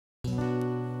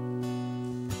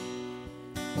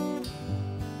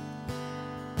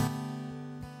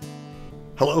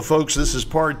Hello, folks. This is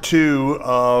part 2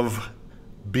 of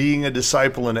being a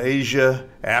disciple in Asia,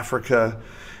 Africa,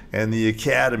 and the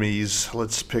Academies.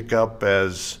 Let's pick up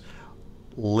as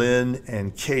Lynn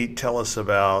and Kate tell us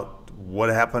about what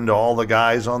happened to all the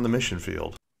guys on the mission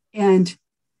field. And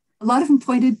a lot of them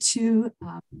pointed to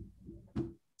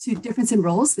difference in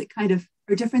roles that kind of,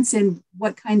 or difference in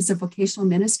what kinds of vocational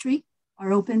ministry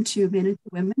are open to men and to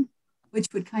women, which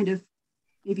would kind of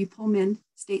maybe pull men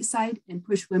stateside and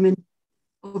push women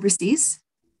overseas.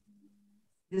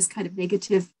 This kind of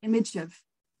negative image of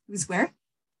who's where.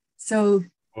 So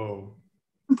some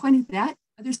pointed to that.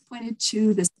 Others pointed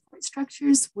to the support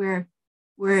structures where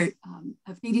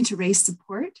of needing to raise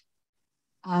support.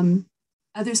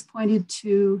 Others pointed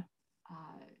to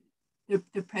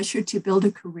the pressure to build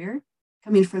a career,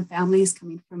 coming from families,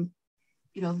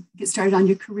 get started on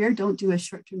your career. Don't do a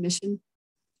short-term mission.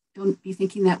 Don't be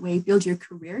thinking that way. Build your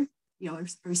career, a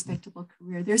respectable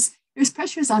career. There's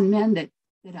pressures on men that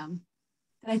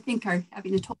I think are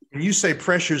having a toll. When you say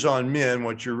pressures on men,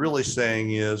 what you're really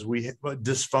saying is we have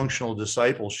dysfunctional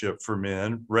discipleship for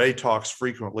men. Ray talks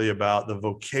frequently about the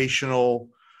vocational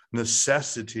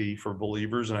necessity for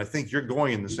believers, and I think you're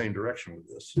going in the same direction with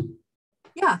this.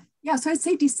 Yeah. So I'd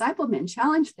say disciple men,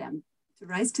 challenge them to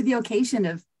rise to the occasion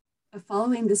of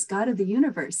following this God of the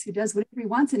universe who does whatever he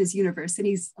wants in his universe, and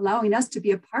he's allowing us to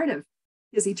be a part of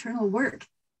his eternal work.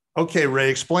 Okay, Ray,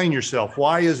 explain yourself.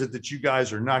 Why is it that you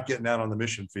guys are not getting out on the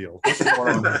mission field? What's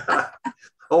going on?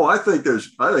 Oh, I think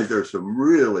there's some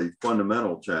really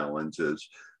fundamental challenges.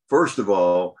 First of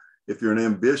all, if you're an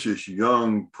ambitious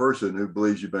young person who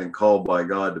believes you've been called by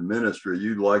God to ministry,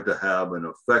 you'd like to have an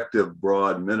effective,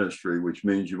 broad ministry, which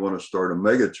means you want to start a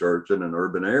mega church in an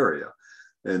urban area.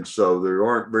 And so there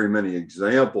aren't very many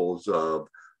examples of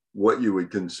what you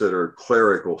would consider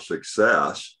clerical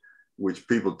success, which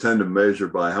people tend to measure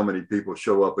by how many people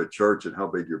show up at church and how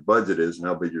big your budget is and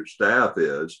how big your staff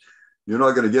is. You're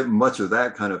not going to get much of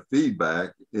that kind of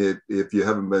feedback if you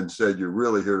haven't been said you're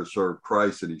really here to serve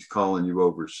Christ and he's calling you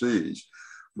overseas.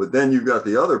 But then you've got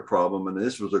the other problem, and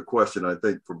this was a question I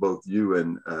think for both you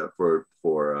and for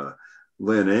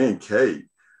Lynn and Kate.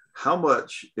 How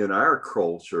much in our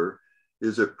culture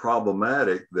is it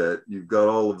problematic that you've got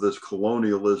all of this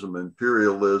colonialism,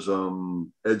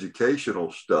 imperialism,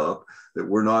 educational stuff, that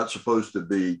we're not supposed to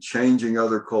be changing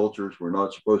other cultures? We're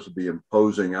not supposed to be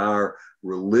imposing our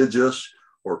religious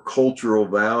or cultural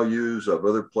values of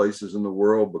other places in the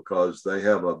world because they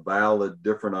have a valid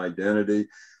different identity.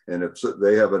 And if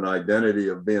they have an identity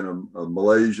of being a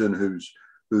Malaysian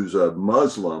who's a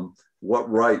Muslim, what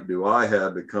right do I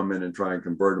have to come in and try and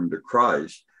convert them to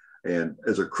Christ? And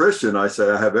as a Christian, I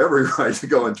say I have every right to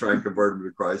go and try and convert them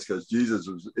to Christ because Jesus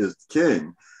is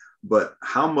king. But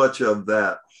how much of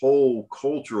that whole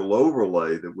cultural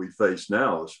overlay that we face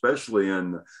now, especially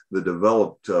in the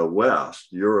developed West,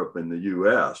 Europe and the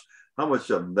US, how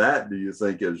much of that do you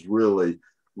think is really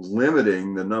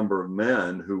limiting the number of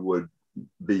men who would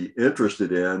be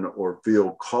interested in or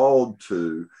feel called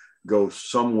to go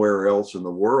somewhere else in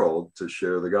the world to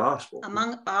share the gospel?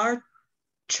 Among our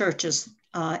churches,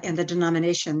 in the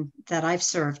denomination that I've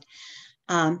served,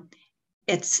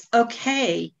 it's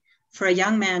okay for a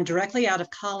young man directly out of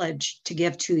college to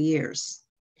give 2 years.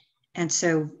 And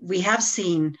so we have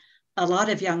seen a lot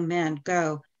of young men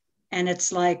go, and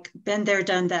it's like, been there,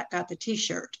 done that, got the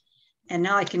t-shirt, and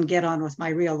now I can get on with my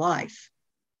real life.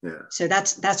 Yeah. So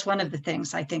that's one of the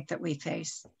things I think that we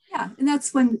face. Yeah, and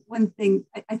that's one thing.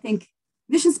 I think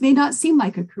missions may not seem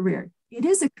like a career. It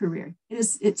is a career.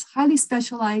 It's highly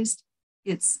specialized.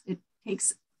 It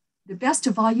takes the best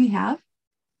of all you have.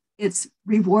 It's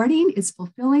rewarding, it's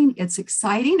fulfilling, it's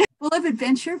exciting, full of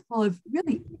adventure, full of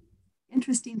really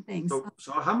interesting things.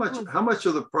 So how much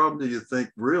of the problem do you think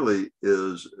really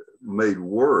is made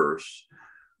worse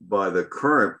by the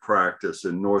current practice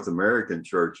in North American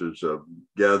churches of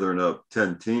gathering up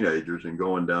 10 teenagers and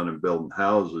going down and building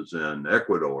houses in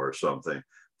Ecuador or something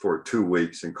for 2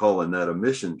 weeks and calling that a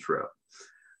mission trip?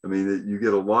 I mean, you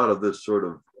get a lot of this sort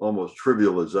of almost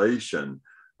trivialization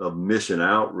of mission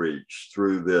outreach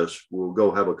through this. We'll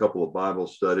go have a couple of Bible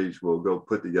studies. We'll go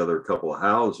put together a couple of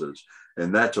houses.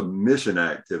 And that's a mission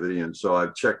activity. And so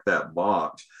I've checked that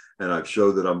box and I've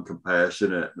showed that I'm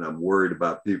compassionate and I'm worried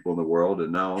about people in the world.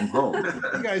 And now I'm home.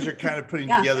 You guys are kind of putting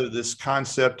together this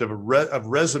concept of of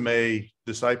resume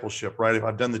discipleship, right? If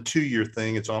I've done the 2-year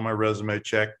thing, it's on my resume,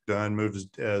 check, done,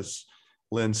 moved as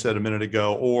Lynn said a minute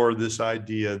ago, or this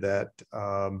idea that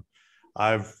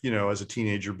I've, as a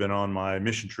teenager, been on my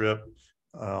mission trip,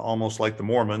 almost like the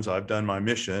Mormons. I've done my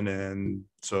mission. And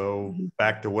so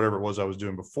back to whatever it was I was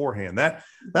doing beforehand. That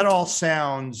all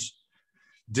sounds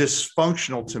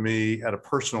dysfunctional to me at a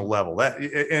personal level. That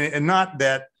and not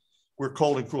that we're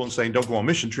cold and cruel and saying don't go on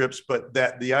mission trips, but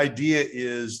that the idea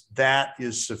is that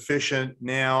is sufficient.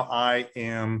 Now I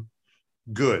am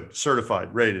good,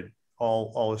 certified, rated,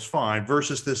 all is fine,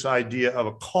 versus this idea of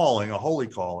a calling, a holy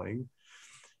calling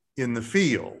in the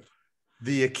field.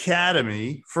 The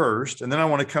academy first, and then I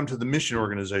want to come to the mission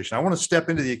organization. I want to step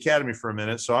into the academy for a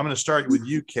minute. So I'm going to start with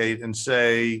you, Kate, and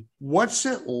say, what's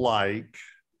it like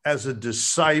as a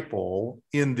disciple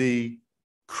in the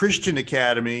Christian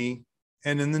academy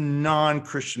and in the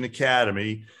non-Christian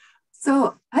academy?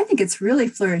 So I think it's really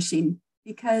flourishing,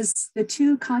 because the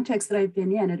two contexts that I've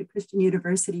been in at a Christian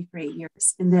university for 8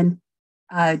 years, and then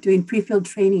doing pre-field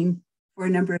training for a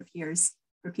number of years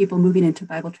for people moving into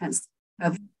Bible translation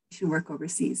work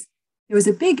overseas, there was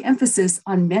a big emphasis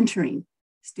on mentoring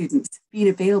students, being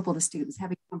available to students,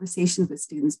 having conversations with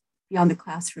students beyond the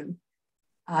classroom.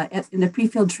 In the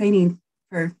pre-field training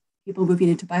for people moving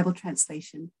into Bible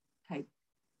translation type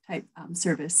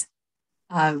service,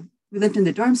 we lived in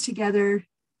the dorms together.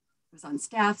 Was on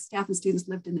staff and students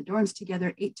lived in the dorms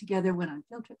together, ate together, went on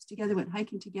field trips together, went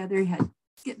hiking together, had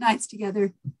skit nights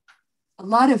together. A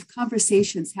lot of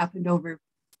conversations happened over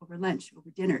lunch, over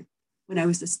dinner. When I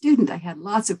was a student, I had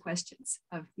lots of questions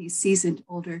of these seasoned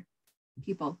older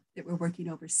people that were working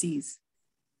overseas.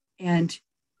 And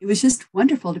it was just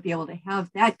wonderful to be able to have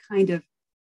that kind of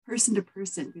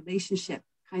person-to-person relationship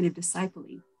kind of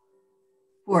discipling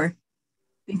for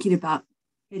thinking about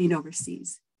heading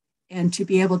overseas, and to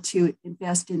be able to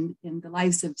invest in the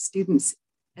lives of students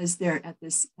as they're at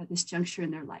this juncture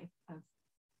in their life of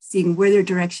seeing where their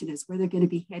direction is, where they're going to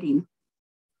be heading.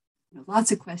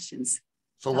 Lots of questions.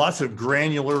 So lots of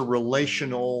granular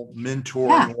relational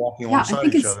mentoring, walking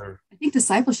alongside each other. I think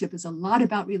discipleship is a lot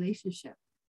about relationship,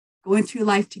 going through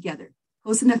life together,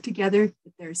 close enough together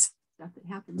that there's stuff that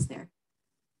happens there.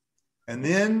 And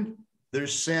then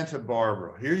there's Santa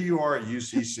Barbara. Here you are at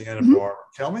UC Santa Barbara.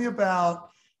 Tell me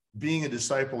about being a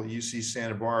disciple at UC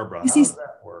Santa Barbara. How does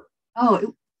that work?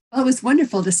 It was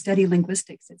wonderful to study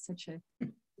linguistics. It's such a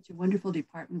wonderful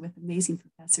department with amazing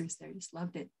professors there. I just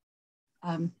loved it.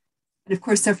 And of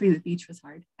course, suffering at the beach was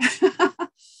hard.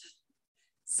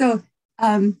 So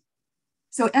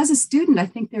as a student, I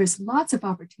think there's lots of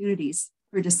opportunities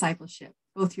for discipleship,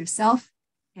 both yourself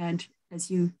and as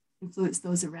you influence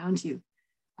those around you.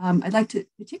 I'd like to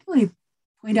particularly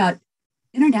point out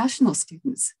international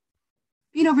students.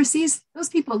 Being overseas, those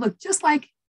people look just like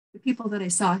the people that I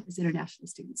saw as international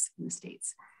students in the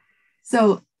States.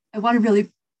 So I want to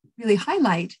really, really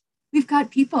highlight, we've got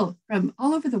people from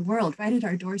all over the world right at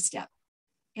our doorstep,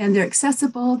 and they're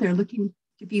accessible. They're looking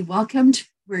to be welcomed.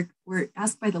 We're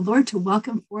asked by the Lord to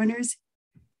welcome foreigners.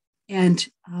 And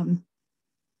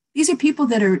these are people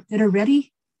that are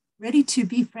ready to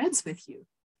be friends with you,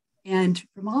 and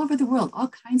from all over the world, all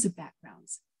kinds of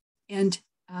backgrounds. And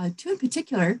two in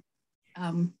particular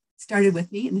started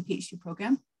with me in the PhD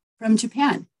program from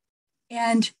Japan.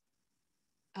 And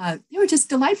they were just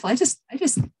delightful. I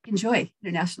just enjoy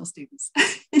international students.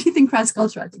 Anything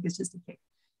cross-cultural, I think, is just a kick.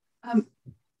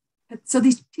 So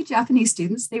these two Japanese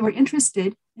students, they were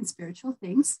interested in spiritual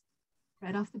things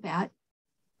right off the bat.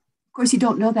 Of course, you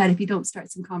don't know that if you don't start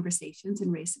some conversations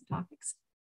and raise some topics,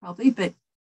 probably, but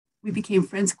we became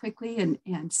friends quickly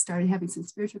and started having some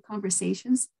spiritual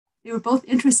conversations. They were both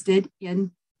interested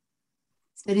in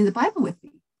studying the Bible with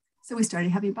me. So we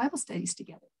started having Bible studies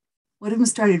together. One of them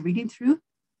started reading through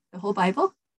the whole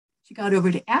Bible. She got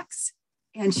over to Acts,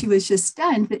 and she was just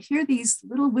stunned that here these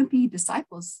little wimpy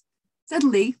disciples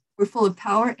suddenly were full of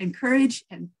power and courage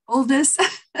and boldness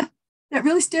that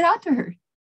really stood out to her.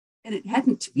 And it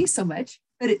hadn't to be so much,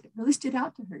 but it really stood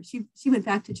out to her. She went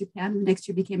back to Japan, and the next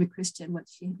year became a Christian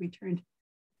once she had returned.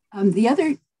 The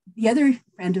other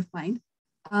friend of mine,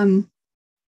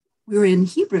 we were in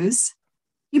Hebrews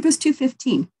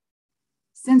 2:15.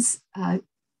 Since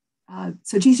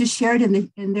so Jesus shared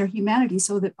in their humanity,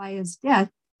 so that by his death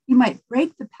he might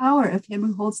break the power of him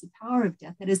who holds the power of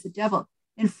death, that is the devil,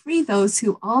 and free those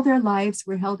who all their lives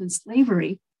were held in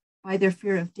slavery by their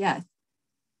fear of death.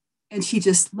 And she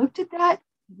just looked at that,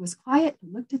 was quiet,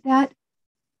 and looked at that,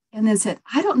 and then said,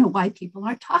 I don't know why people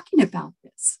aren't talking about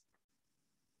this.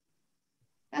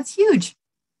 That's huge.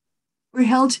 We're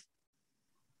held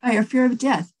by our fear of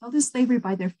death, held in slavery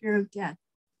by their fear of death.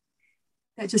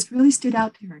 That just really stood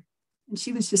out to her. And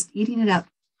she was just eating it up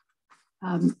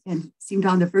and seemed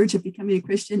on the verge of becoming a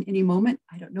Christian any moment.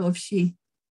 I don't know if she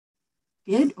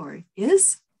did or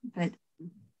is, but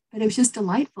it was just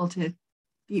delightful to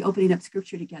be opening up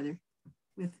scripture together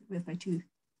with my two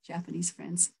Japanese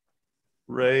friends.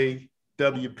 Ray,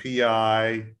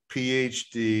 WPI,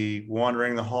 PhD,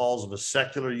 wandering the halls of a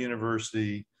secular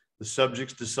university. The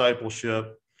subject's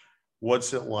discipleship.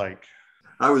 What's it like?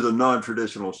 I was a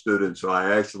non-traditional student, so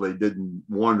I actually didn't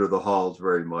wander the halls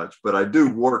very much, but I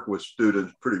do work with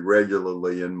students pretty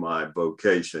regularly in my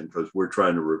vocation because we're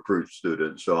trying to recruit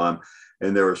students. And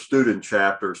there are student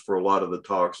chapters for a lot of the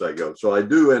talks I go. So I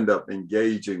do end up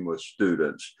engaging with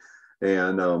students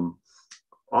and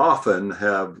often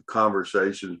have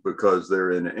conversations because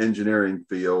they're in engineering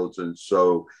fields. And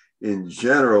so in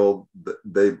general,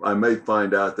 I may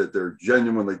find out that they're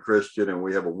genuinely Christian and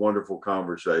we have a wonderful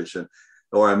conversation.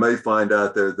 Or I may find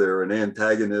out that they're an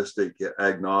antagonistic,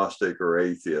 agnostic, or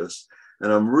atheist.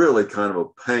 And I'm really kind of a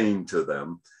pain to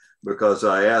them because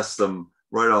I ask them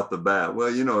right off the bat, well,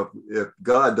 if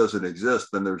God doesn't exist,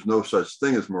 then there's no such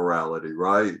thing as morality,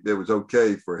 right? It was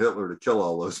okay for Hitler to kill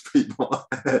all those people.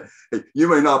 You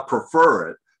may not prefer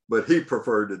it, but he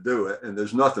preferred to do it. And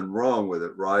there's nothing wrong with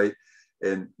it, right?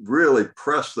 And really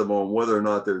press them on whether or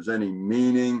not there's any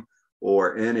meaning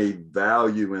or any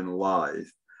value in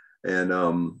life.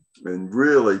 And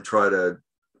really try to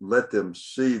let them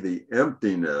see the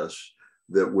emptiness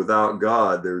that without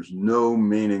God, there's no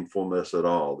meaningfulness at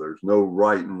all. There's no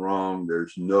right and wrong.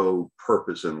 There's no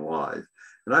purpose in life.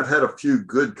 And I've had a few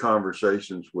good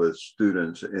conversations with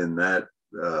students in that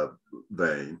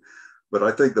vein. But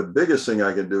I think the biggest thing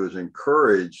I can do is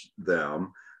encourage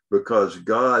them because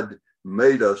God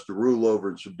made us to rule over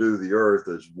and subdue the earth,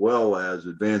 as well as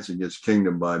advancing his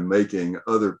kingdom by making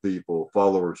other people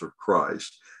followers of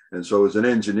Christ. And so as an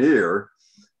engineer,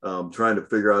 trying to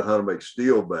figure out how to make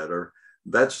steel better,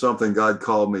 that's something God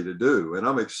called me to do. And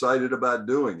I'm excited about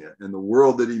doing it. And the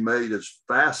world that he made is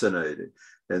fascinating.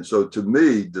 And so to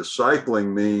me,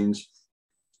 discipling means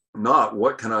not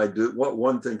what can I do, what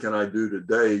one thing can I do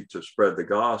today to spread the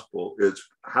gospel? It's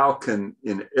how can,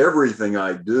 in everything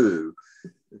I do,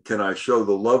 can I show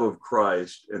the love of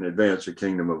Christ and advance the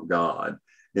kingdom of God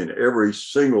in every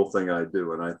single thing I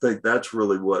do? And I think that's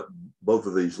really what both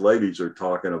of these ladies are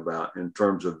talking about in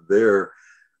terms of their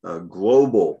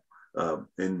global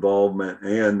involvement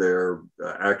and their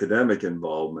academic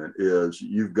involvement is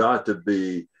you've got to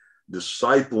be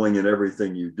discipling in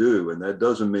everything you do. And that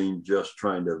doesn't mean just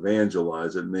trying to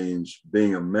evangelize. It means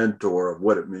being a mentor of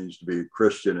what it means to be a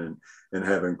Christian and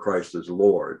having Christ as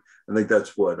Lord. I think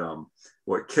that's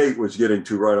what Kate was getting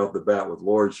to right off the bat with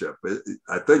lordship.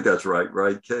 I think that's right,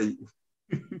 Kate?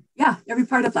 Yeah, every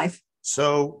part of life.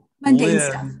 So, mundane Lynn,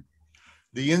 stuff.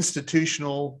 The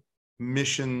institutional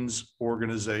missions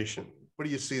organization. What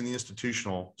do you see in the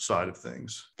institutional side of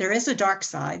things? There is a dark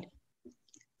side.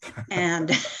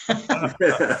 And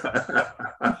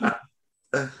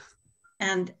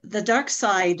and the dark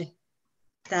side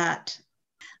that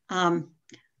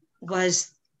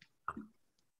was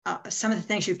some of the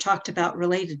things you've talked about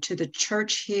related to the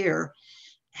church here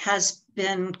has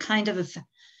been kind of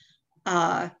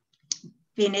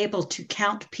being able to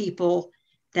count people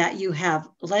that you have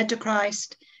led to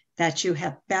Christ, that you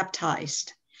have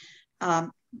baptized.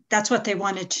 That's what they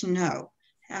wanted to know.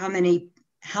 How many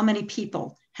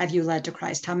people have you led to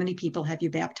Christ? How many people have you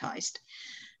baptized?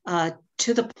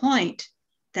 To the point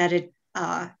that it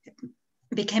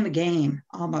became a game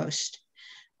almost.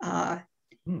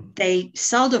 They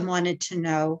seldom wanted to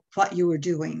know what you were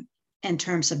doing in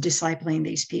terms of discipling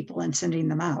these people and sending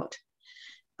them out.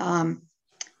 And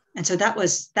so that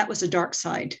was a dark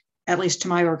side, at least to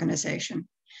my organization.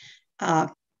 The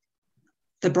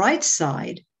bright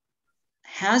side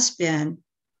has been,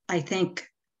 I think,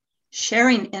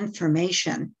 sharing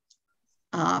information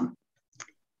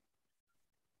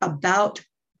about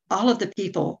all of the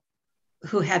people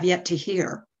who have yet to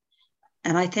hear.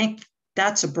 And I think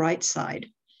that's a bright side.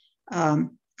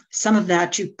 Some of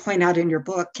that you point out in your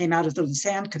book came out of the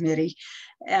Lausanne Committee,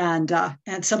 and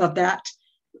some of that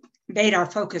made our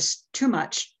focus too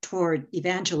much toward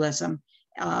evangelism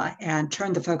and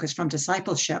turned the focus from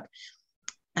discipleship.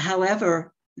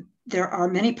 However, there are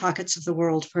many pockets of the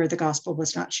world where the gospel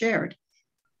was not shared.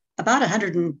 About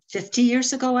 150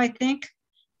 years ago, I think,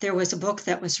 there was a book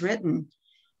that was written,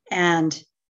 and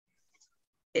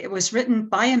it was written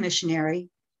by a missionary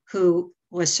who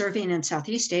was serving in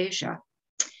Southeast Asia,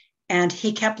 and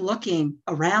he kept looking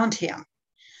around him,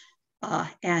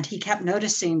 and he kept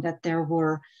noticing that there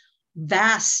were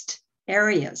vast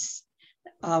areas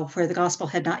where the gospel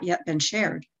had not yet been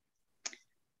shared.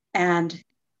 And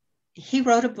he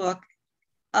wrote a book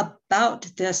about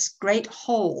this great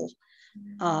hole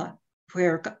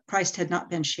where Christ had not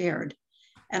been shared.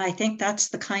 And I think that's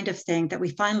the kind of thing that we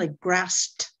finally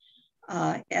grasped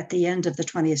at the end of the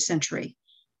 20th century,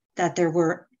 that there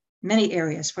were many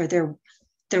areas where there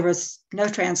there was no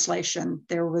translation.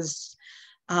 There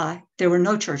were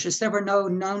no churches. There were no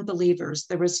known believers.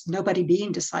 There was nobody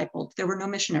being discipled. There were no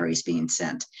missionaries being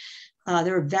sent.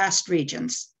 There were vast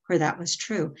regions where that was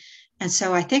true. And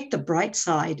so I think the bright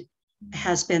side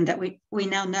has been that we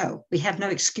now know. We have no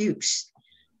excuse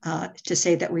to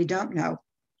say that we don't know.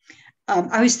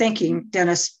 I was thinking,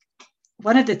 Dennis,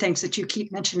 one of the things that you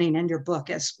keep mentioning in your book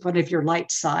as one of your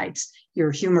light sides,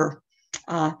 your humor,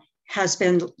 has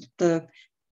been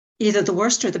either the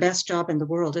worst or the best job in the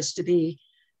world is to be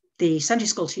the Sunday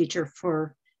school teacher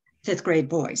for fifth grade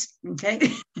boys.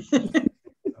 Okay.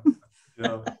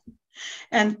 Yeah.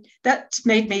 And that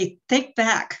made me think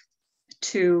back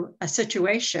to a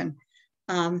situation.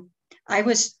 I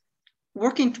was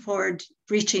working toward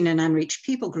reaching an unreached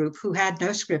people group who had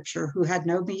no scripture, who had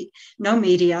no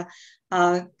media.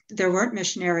 There weren't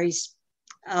missionaries.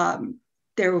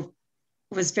 There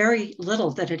was very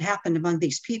little that had happened among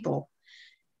these people.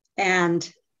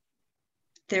 And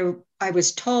I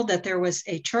was told that there was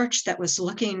a church that was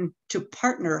looking to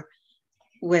partner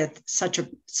with such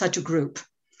a group.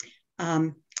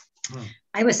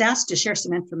 I was asked to share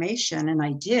some information, and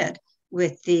I did,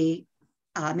 with the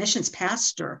missions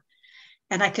pastor.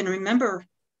 And I can remember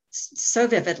so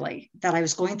vividly that I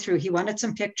was going through, he wanted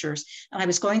some pictures, and I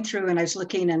was going through and I was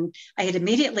looking, and I had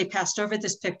immediately passed over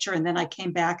this picture, and then I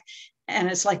came back and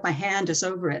it's like my hand is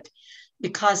over it,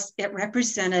 because it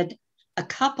represented a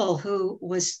couple who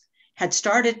had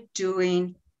started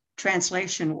doing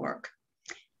translation work,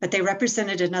 but they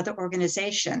represented another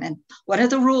organization. And one of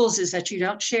the rules is that you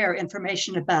don't share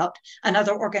information about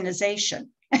another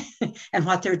organization and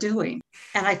what they're doing.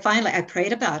 And I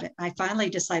prayed about it. I finally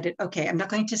decided, okay, I'm not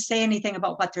going to say anything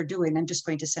about what they're doing. I'm just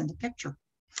going to send the picture.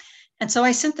 And so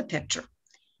I sent the picture.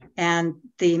 And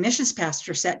the missions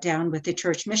pastor sat down with the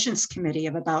church missions committee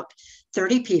of about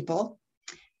 30 people.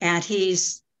 And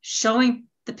he's showing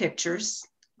the pictures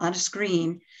on a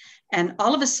screen. And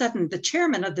all of a sudden, the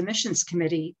chairman of the missions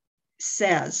committee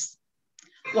says,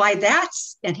 "Why,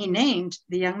 and he named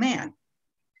the young man.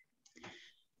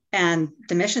 And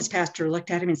the missions pastor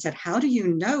looked at him and said, "How do you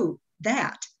know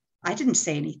that? I didn't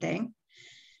say anything."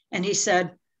 And he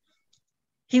said,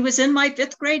 "He was in my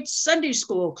fifth grade Sunday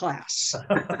school class."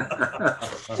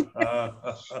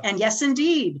 And yes,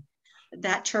 indeed,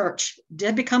 that church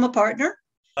did become a partner.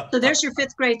 So there's your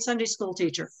fifth grade Sunday school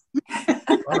teacher.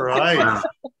 All right. Wow.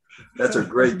 That's a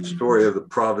great story of the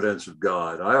providence of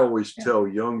God. I always tell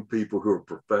young people who are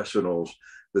professionals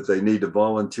that they need to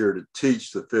volunteer to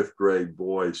teach the fifth grade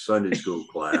boys Sunday school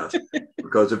class,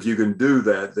 because if you can do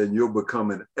that, then you'll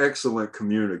become an excellent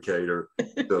communicator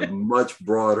to a much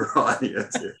broader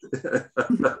audience.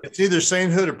 It's either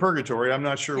sainthood or purgatory. I'm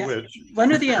not sure which.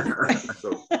 One or the other.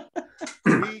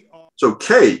 So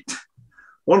Kate,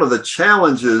 one of the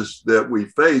challenges that we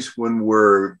face when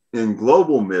we're in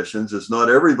global missions is not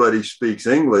everybody speaks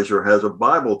English or has a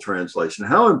Bible translation.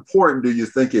 How important do you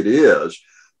think it is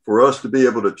for us to be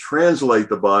able to translate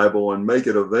the Bible and make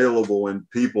it available in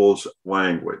people's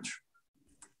language?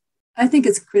 I think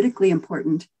it's critically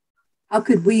important. How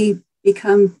could we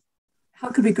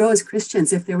grow as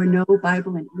Christians if there were no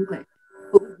Bible in English?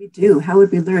 What would we do? How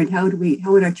would we learn? How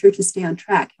would our churches stay on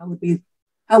track? How would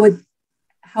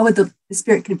the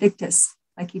Spirit convict us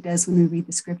like he does when we read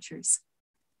the scriptures?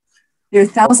 There are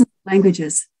thousands of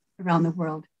languages around the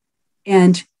world,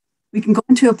 and we can go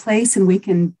into a place and we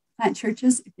can plant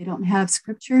churches. If they don't have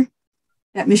scripture,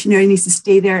 that missionary needs to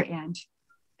stay there and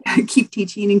keep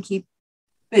teaching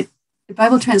but the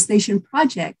Bible translation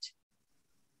project,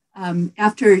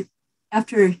 after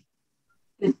the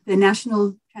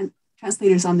national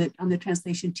translators on the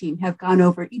translation team have gone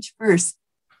over each verse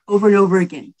over and over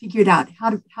again, figured out how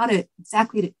to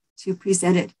exactly to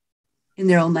present it in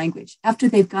their own language. After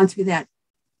they've gone through that,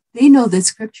 they know the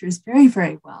scriptures very,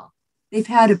 very well. They've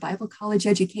had a Bible college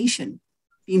education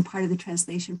being part of the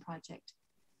translation project.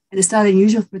 And it's not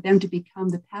unusual for them to become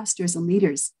the pastors and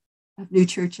leaders of new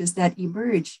churches that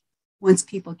emerge once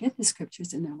people get the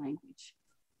scriptures in their language.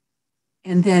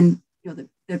 And then, the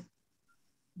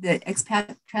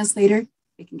expat translator,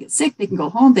 they can get sick, they can go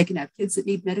home, they can have kids that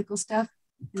need medical stuff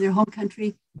in their home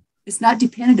country. It's not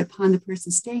dependent upon the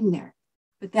person staying there.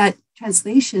 But that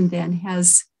translation then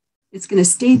it's going to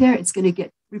stay there, it's going to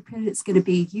get reprinted, it's going to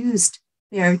be used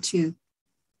there to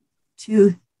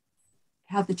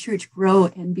have the church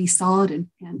grow and be solid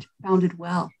and founded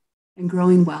well and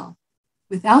growing well.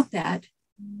 Without that,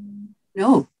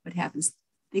 what happens?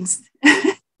 Things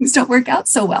don't work out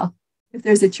so well. If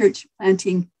there's a church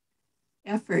planting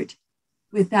effort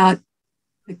without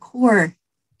the core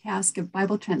task of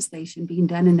Bible translation being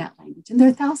done in that language. And there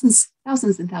are thousands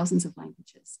and thousands of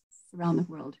languages. around the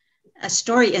world. A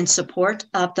story in support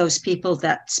of those people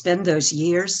that spend those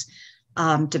years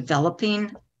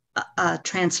developing a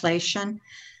translation.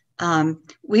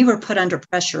 We were put under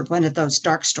pressure, one of those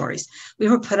dark stories, we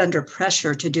were put under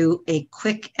pressure to do a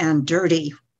quick and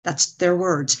dirty, that's their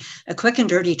words, a quick and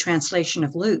dirty translation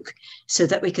of Luke so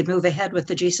that we could move ahead with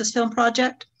the Jesus Film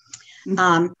Project.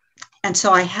 Mm-hmm. And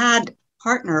so I had a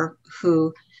partner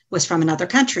who was from another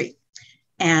country,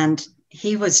 and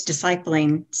he was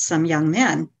discipling some young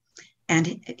men.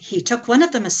 And he took one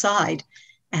of them aside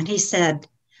and he said,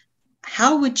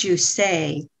 how would you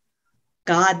say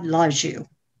God loves you?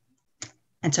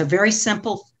 And so very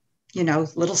simple,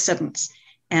 little sentence.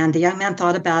 And the young man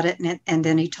thought about it. And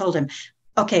then he told him,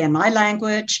 okay, in my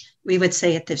language, we would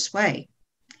say it this way.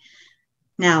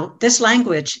 Now, this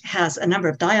language has a number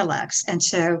of dialects. And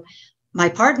so my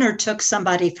partner took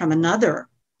somebody from another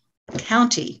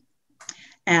county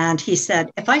and he said,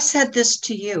 if I said this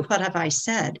to you, what have I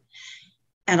said?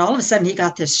 And all of a sudden he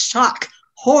got this shock,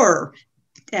 horror.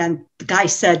 And the guy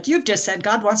said, you've just said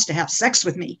God wants to have sex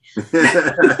with me.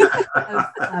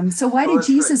 So why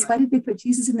did they put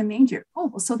Jesus in the manger? Oh,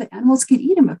 well, so the animals could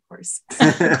eat him, of course.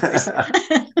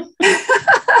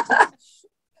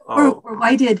 Or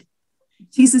why did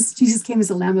Jesus came as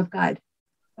a Lamb of God?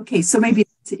 Okay, so maybe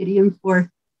it's an idiom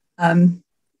or a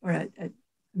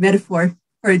metaphor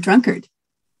for a drunkard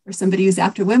or somebody who's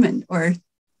after women or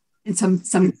in some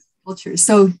cultures.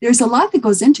 So there's a lot that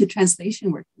goes into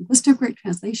translation work, linguistic work,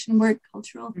 translation work,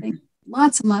 cultural things,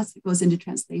 lots and lots that goes into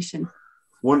translation.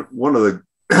 One of the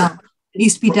it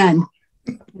needs to be done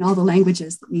in all the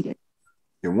languages that need it.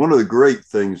 And one of the great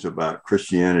things about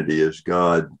Christianity is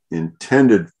God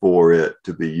intended for it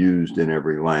to be used in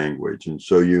every language. And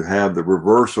so you have the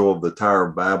reversal of the Tower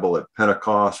of Babel at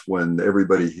Pentecost when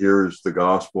everybody hears the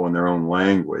gospel in their own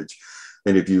language.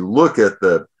 And if you look at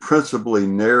the principally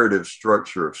narrative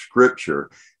structure of Scripture,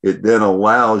 it then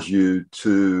allows you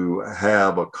to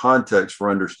have a context for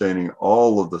understanding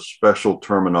all of the special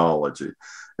terminology.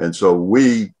 And so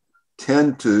we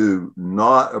tend to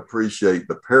not appreciate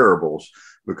the parables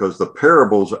because the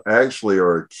parables actually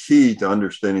are a key to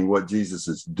understanding what Jesus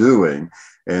is doing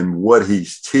and what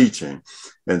he's teaching.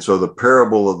 And so the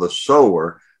parable of the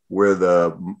sower, where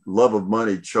the love of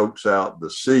money chokes out the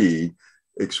seed,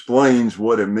 explains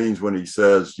what it means when he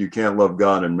says you can't love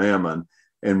God and mammon,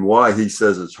 and why he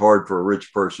says it's hard for a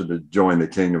rich person to join the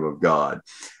kingdom of God.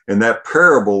 And that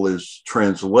parable is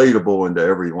translatable into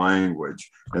every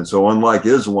language. And so unlike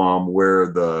Islam,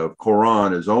 where the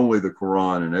Quran is only the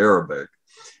Quran in Arabic,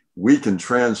 we can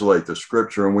translate the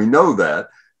scripture. And we know that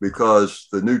because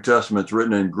the New Testament's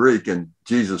written in Greek and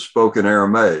Jesus spoke in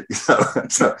Aramaic.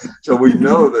 So we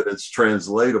know that it's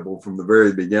translatable from the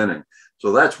very beginning.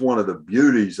 So that's one of the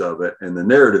beauties of it. And the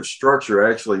narrative structure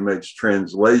actually makes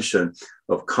translation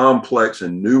of complex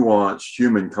and nuanced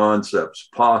human concepts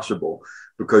possible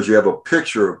because you have a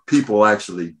picture of people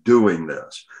actually doing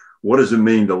this. What does it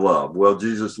mean to love? Well,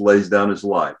 Jesus lays down his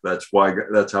life. That's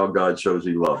how God shows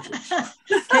he loves us.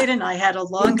 Kate and I had a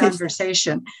long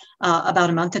conversation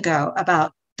about a month ago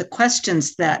about the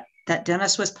questions that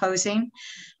Dennis was posing.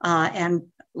 And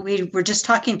we were just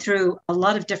talking through a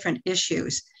lot of different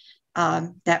issues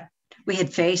that we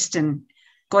had faced and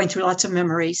going through lots of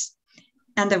memories.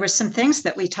 And there were some things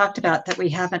that we talked about that we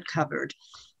haven't covered.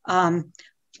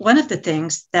 One of the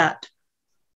things that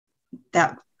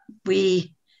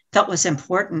we felt was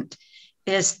important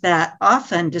is that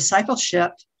often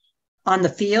discipleship on the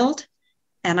field,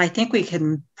 and I think we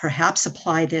can perhaps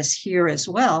apply this here as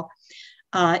well,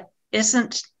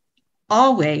 isn't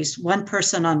always one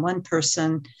person on one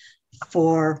person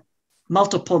for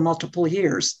multiple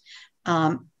years.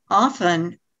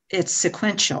 Often it's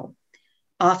sequential.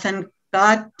 Often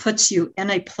God puts you in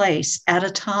a place at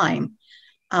a time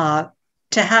to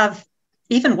have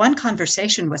even one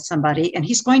conversation with somebody, and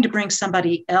he's going to bring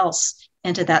somebody else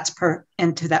into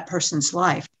that person's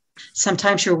life.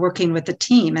 Sometimes you're working with a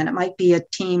team, and it might be a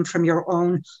team from your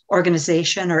own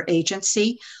organization or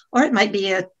agency, or it might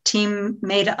be a team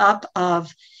made up of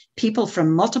people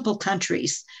from multiple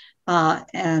countries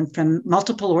and from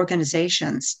multiple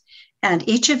organizations. And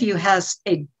each of you has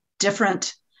a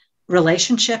different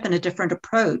relationship and a different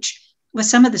approach with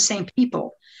some of the same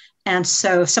people. And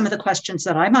so some of the questions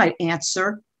that I might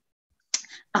answer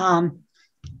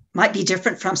might be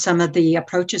different from some of the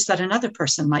approaches that another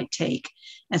person might take.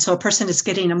 And so a person is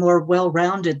getting a more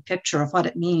well-rounded picture of what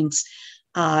it means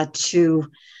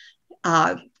to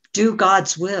do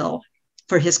God's will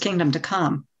for his kingdom to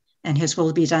come, and his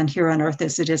will be done here on earth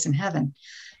as it is in heaven.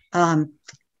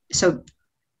 So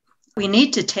we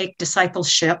need to take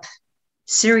discipleship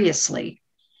seriously.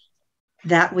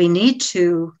 that we need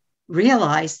to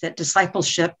realize that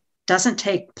discipleship doesn't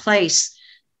take place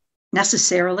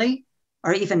necessarily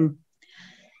or even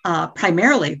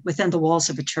primarily within the walls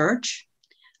of a church,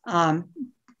 that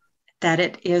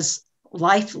it is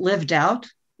life lived out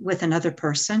with another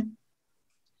person.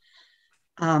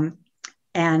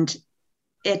 And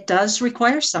it does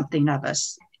require something of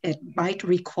us. It might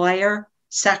require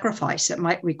sacrifice. It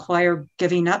might require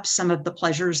giving up some of the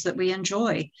pleasures that we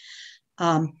enjoy,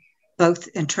 both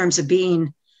in terms of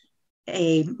being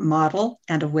a model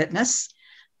and a witness,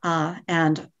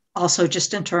 and also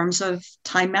just in terms of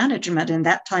time management. And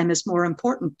that time is more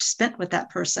important spent with that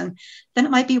person than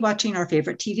it might be watching our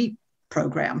favorite TV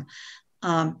program.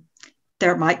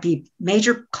 There might be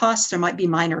major costs, there might be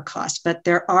minor costs, but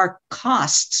there are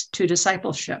costs to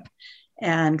discipleship,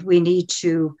 and we need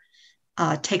to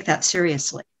take that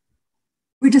seriously.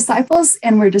 We're disciples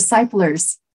and we're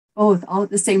disciplers, both, all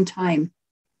at the same time.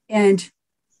 And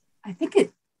I think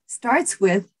it starts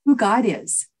with who God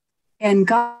is. And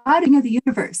God, King of the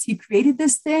universe, he created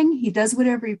this thing. He does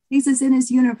whatever he pleases in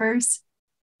his universe.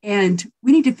 And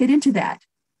we need to fit into that.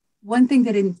 One thing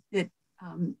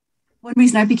one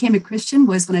reason I became a Christian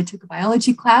was when I took a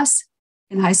biology class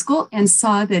in high school and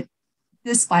saw that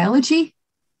this biology,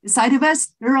 the side of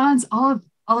us, neurons, all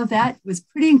of that was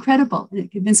pretty incredible. And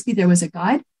it convinced me there was a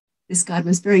God. This God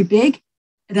was very big,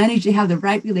 and I needed to have the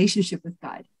right relationship with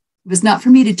God. It was not for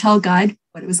me to tell God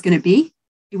what it was going to be.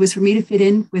 It was for me to fit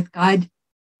in with God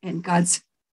and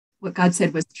what God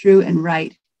said was true and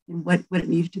right and what it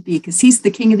needed to be, because he's the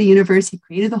king of the universe. He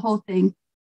created the whole thing,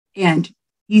 and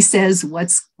he says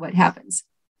what happens.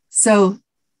 So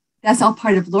that's all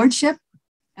part of lordship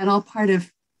and all part of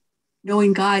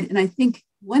knowing God. And I think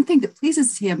one thing that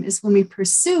pleases him is when we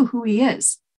pursue who he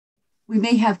is. We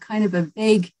may have kind of a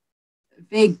vague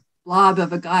blob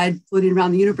of a God floating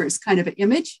around the universe, kind of an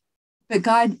image, but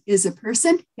God is a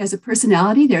person. He has a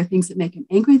personality. There are things that make him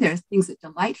angry. There are things that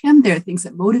delight him. There are things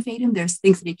that motivate him. There's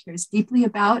things that he cares deeply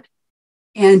about.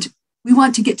 And we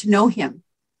want to get to know him.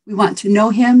 We want to know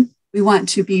him. We want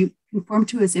to be conformed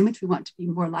to his image. We want to be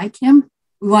more like him.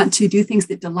 We want to do things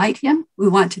that delight him. We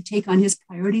want to take on his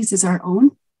priorities as our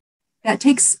own. That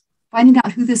takes finding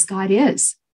out who this God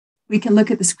is. We can look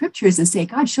at the scriptures and say,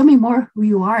 God, show me more who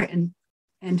you are, and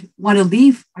want to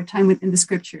leave our time within the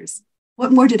scriptures.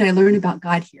 What more did I learn about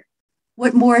God here?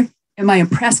 What more am I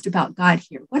impressed about God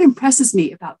here? What impresses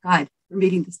me about God from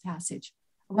reading this passage?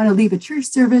 I want to leave a church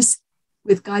service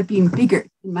with God being bigger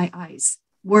in my eyes,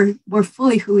 more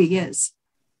fully who he is.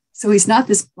 So he's not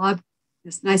this blob,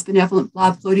 this nice benevolent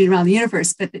blob floating around the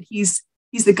universe, but that he's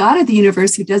the God of the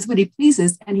universe who does what he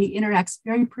pleases, and he interacts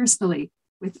very personally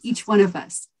with each one of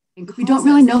us. And if we don't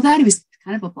really know that, he was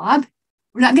kind of a blob,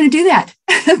 we're not going to do that.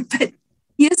 But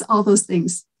he is all those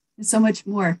things and so much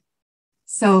more.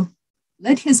 So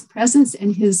let his presence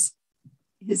and his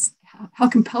how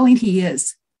compelling he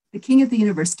is, the king of the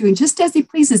universe, doing just as he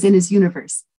pleases in his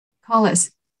universe, call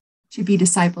us to be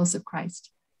disciples of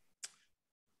Christ.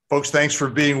 Folks, thanks for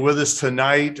being with us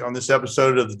tonight on this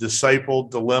episode of the Disciple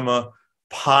Dilemma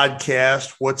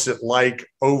podcast. What's it like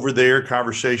over there?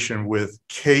 Conversation with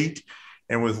Kate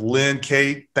and with Lynn.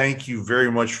 Kate, thank you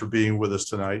very much for being with us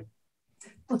tonight.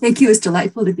 Well, thank you. It's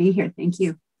delightful to be here. Thank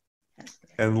you.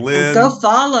 And Lynn. Go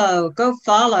follow.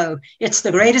 It's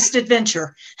the greatest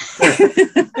adventure.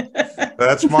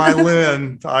 That's my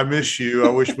Lynn. I miss you. I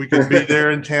wish we could be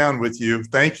there in town with you.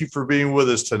 Thank you for being with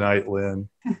us tonight, Lynn.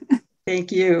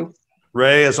 Thank you.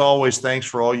 Ray, as always, thanks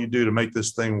for all you do to make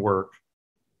this thing work.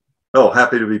 Oh,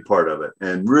 happy to be part of it,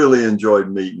 and really enjoyed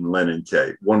meeting Lynn and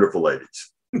Kate. Wonderful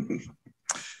ladies.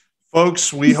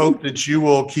 Folks, we hope that you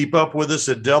will keep up with us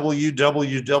at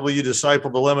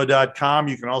www.discipledilemma.com.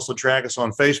 You can also track us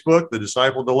on Facebook, The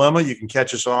Disciple Dilemma. You can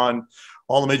catch us on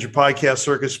all the major podcast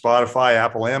circuits, Spotify,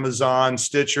 Apple, Amazon,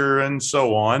 Stitcher, and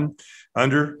so on,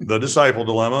 under The Disciple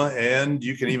Dilemma. And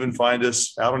you can even find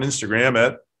us out on Instagram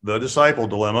at The Disciple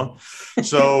Dilemma.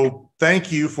 So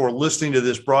thank you for listening to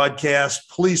this broadcast.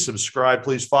 Please subscribe,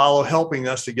 please follow, helping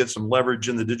us to get some leverage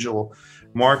in the digital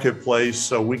marketplace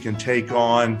so we can take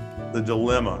on the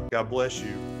dilemma. God bless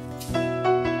you.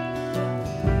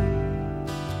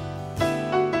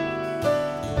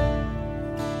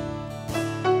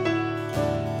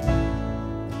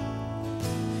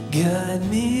 Guide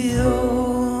me,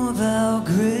 O thou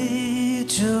great